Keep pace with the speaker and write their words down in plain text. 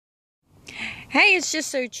Hey, it's just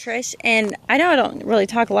so Trish, and I know I don't really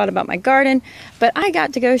talk a lot about my garden, but I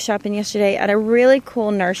got to go shopping yesterday at a really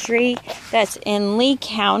cool nursery that's in Lee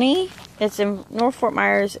County. It's in North Fort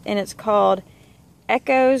Myers, and it's called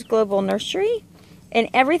Echoes Global Nursery, and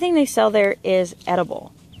everything they sell there is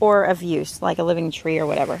edible or of use, like a living tree or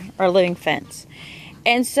whatever, or a living fence.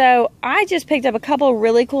 And so I just picked up a couple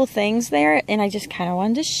really cool things there, and I just kind of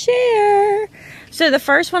wanted to share. So the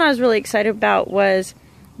first one I was really excited about was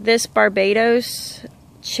this Barbados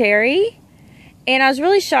cherry, and I was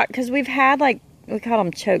really shocked because we've had, like, we call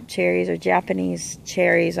them choke cherries or Japanese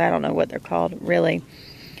cherries. I don't know what they're called really,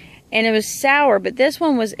 and it was sour, but this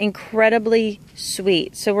one was incredibly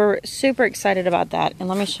sweet, so we're super excited about that. And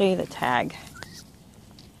let me show you the tag.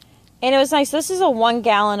 And it was nice. This is a 1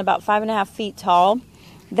 gallon, about 5.5 feet tall,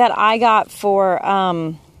 that I got for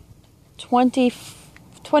 20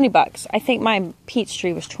 bucks. I think my peach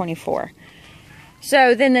tree was 24.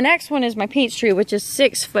 So then the next one is my peach tree, which is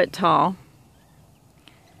 6 foot tall.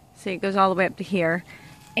 See, it goes all the way up to here.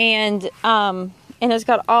 And it's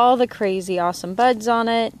got all the crazy awesome buds on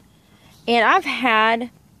it. And I've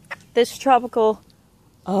had this tropical,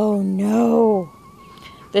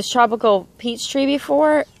 this tropical peach tree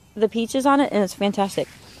before, the peaches on it, and it's fantastic.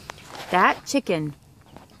 That chicken,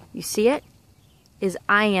 you see it, is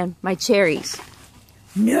eyeing my cherries.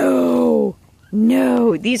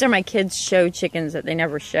 No, these are my kids' show chickens that they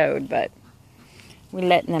never showed, but we're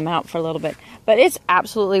letting them out for a little bit. But it's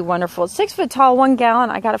absolutely wonderful. It's 6 foot tall, 1 gallon.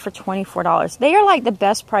 I got it for $24. They are like the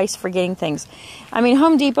best price for getting things. I mean,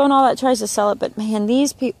 Home Depot and all that tries to sell it, but man,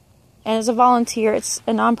 these people, and as a volunteer, it's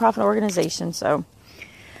a nonprofit organization. So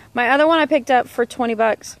my other one I picked up for 20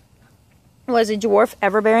 bucks was a dwarf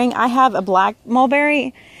everbearing. I have a black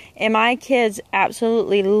mulberry, and my kids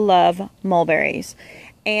absolutely love mulberries.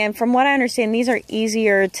 And from what I understand, these are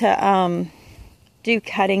easier to do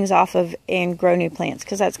cuttings off of and grow new plants,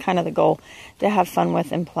 because that's kind of the goal, to have fun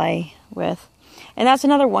with and play with. And that's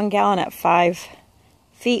another 1 gallon at 5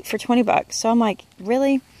 feet for 20 bucks. So I'm like,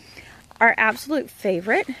 really? Our absolute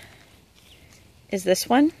favorite is this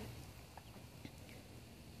one.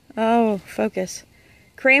 Oh, focus.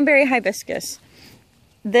 Cranberry hibiscus.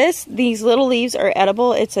 These little leaves are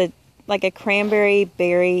edible. It's like a cranberry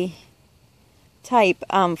berry type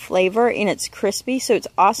flavor, and it's crispy, so it's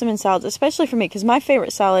awesome in salads, especially for me, because my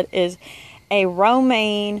favorite salad is a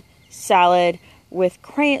romaine salad with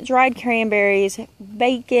dried cranberries,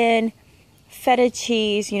 bacon, feta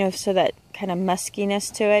cheese, so that kind of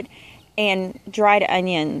muskiness to it, and dried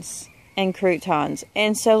onions and croutons.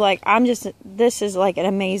 And so, like, this is like an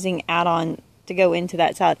amazing add-on to go into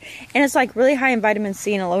that salad, and it's like really high in vitamin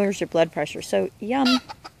C, and it lowers your blood pressure, so yum.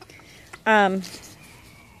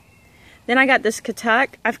 Then I got this Katuk.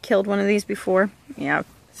 I've killed one of these before. Yeah,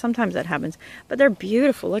 sometimes that happens. But they're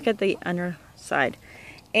beautiful. Look at the underside.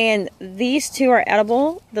 And these two are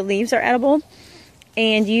edible. The leaves are edible.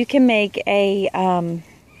 And you can make a,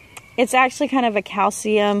 it's actually kind of a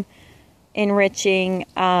calcium enriching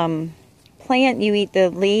plant. You eat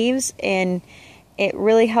the leaves, and it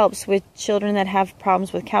really helps with children that have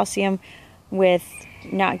problems with calcium with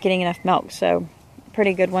not getting enough milk. So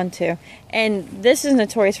pretty good one too. And this is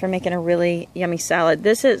notorious for making a really yummy salad.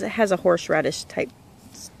 This has a horseradish type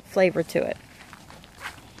flavor to it.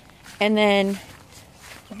 And then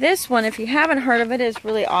this one, if you haven't heard of it, is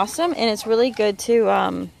really awesome, and it's really good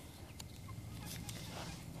to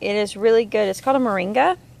it is really good. It's called a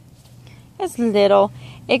moringa. It's little.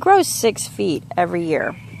 It grows 6 feet every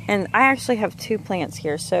year, and I actually have 2 plants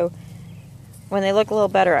here, so when they look a little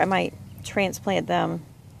better, I might transplant them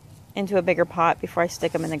into a bigger pot before I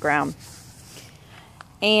stick them in the ground.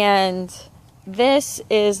 And this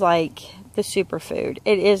is like the superfood.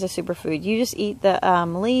 It is a superfood. You just eat the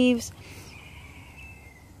leaves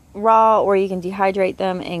raw, or you can dehydrate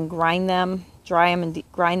them and grind them, dry them and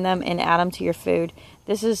grind them and add them to your food.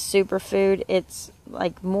 This is superfood. It's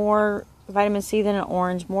like more vitamin C than an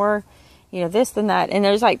orange, more, this than that. And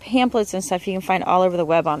there's like pamphlets and stuff you can find all over the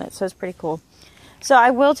web on it, so it's pretty cool. So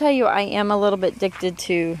I will tell you, I am a little bit addicted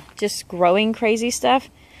to just growing crazy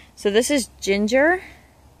stuff. So this is ginger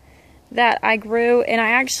that I grew, and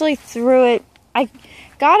I actually threw it. I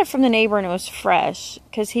got it from the neighbor, and it was fresh,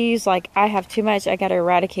 because he's like, I have too much, I got to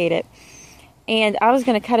eradicate it. And I was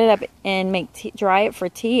going to cut it up and make dry it for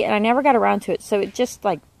tea, and I never got around to it. So it just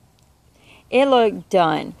it looked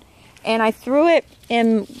done. And I threw it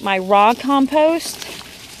in my raw compost,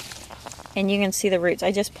 and you can see the roots.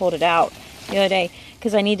 I just pulled it out the other day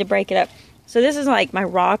because I need to break it up. So this is like my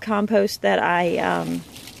raw compost that I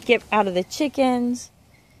get out of the chickens,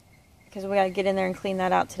 because we got to get in there and clean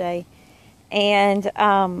that out today. And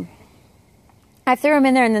I threw them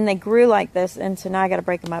in there and then they grew like this, and so now I got to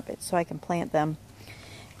break them up so I can plant them.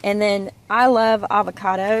 And then I love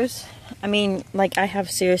avocados. I mean, like I've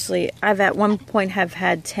at one point have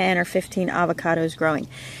had 10 or 15 avocados growing.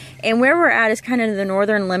 And where we're at is kind of the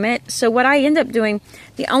northern limit. So what I end up doing,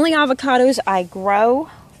 the only avocados I grow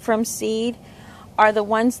from seed are the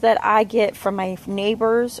ones that I get from my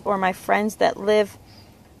neighbors or my friends that live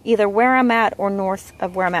either where I'm at or north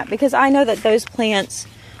of where I'm at. Because I know that those plants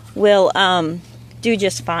will do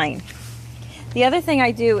just fine. The other thing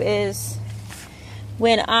I do is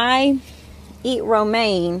when I eat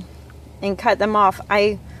romaine and cut them off,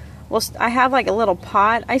 I have like a little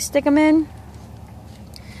pot I stick them in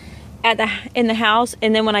the house,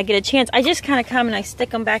 and then when I get a chance, I just kind of come and I stick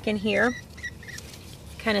them back in here.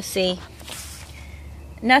 Kind of see.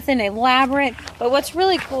 Nothing elaborate, but what's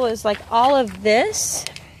really cool is like all of this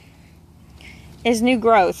is new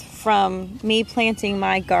growth from me planting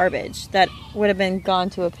my garbage that would have been gone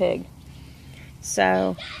to a pig.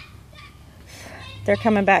 So they're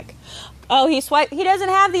coming back. Oh, he doesn't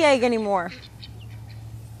have the egg anymore.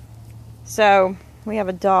 So we have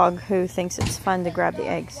a dog who thinks it's fun to grab the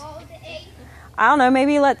eggs. I don't know,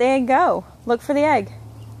 maybe let the egg go. Look for the egg.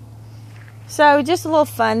 So just a little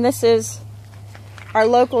fun. This is our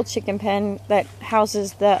local chicken pen that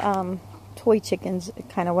houses the toy chickens,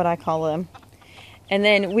 kind of what I call them. And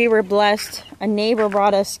then we were blessed, a neighbor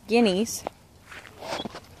brought us guineas.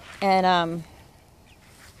 And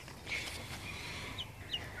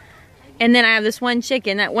then I have this one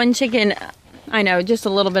chicken. That one chicken, I know, just a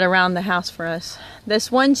little bit around the house for us.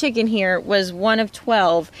 This one chicken here was one of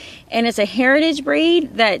 12. And it's a heritage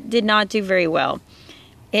breed that did not do very well.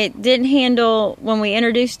 It didn't handle, when we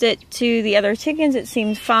introduced it to the other chickens, it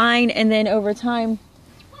seemed fine. And then over time,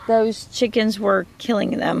 those chickens were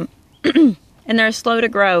killing them. And they're slow to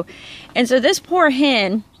grow. And so this poor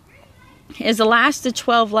hen is the last of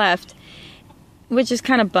 12 left, which is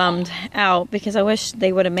kind of bummed out because I wish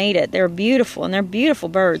they would have made it. They're beautiful, and they're beautiful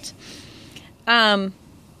birds. So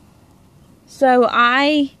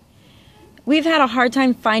we've had a hard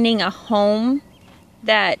time finding a home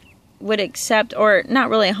that would accept, or not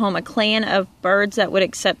really a home, a clan of birds that would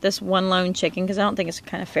accept this one lone chicken, because I don't think it's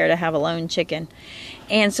kind of fair to have a lone chicken.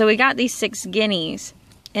 And so we got these 6 guineas,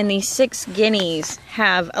 and these 6 guineas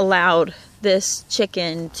have allowed this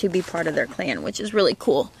chicken to be part of their clan, which is really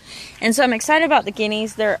cool. And so I'm excited about the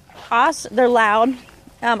guineas. They're awesome. They're loud.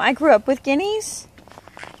 I grew up with guineas,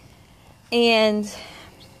 and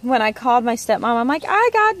when I called my stepmom, I'm like, I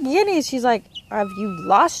got guineas. She's like, have you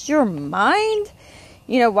lost your mind?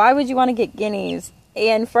 You know, why would you want to get guineas?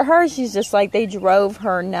 And for her, she's just like, they drove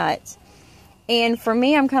her nuts. And for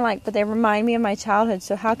me, I'm kind of like, but they remind me of my childhood,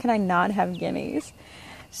 so how can I not have guineas?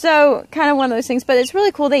 So, kind of one of those things. But it's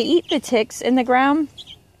really cool. They eat the ticks in the ground.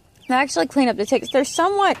 They actually clean up the ticks. They're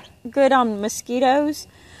somewhat good on mosquitoes,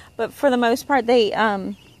 but for the most part, they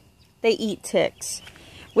eat ticks,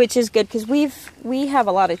 which is good because we have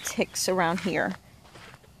a lot of ticks around here.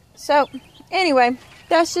 So, anyway,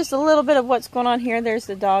 that's just a little bit of what's going on here. There's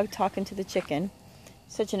the dog talking to the chicken.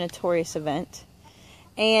 Such a notorious event.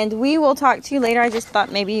 And we will talk to you later. I just thought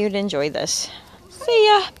maybe you'd enjoy this. See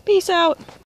ya. Peace out.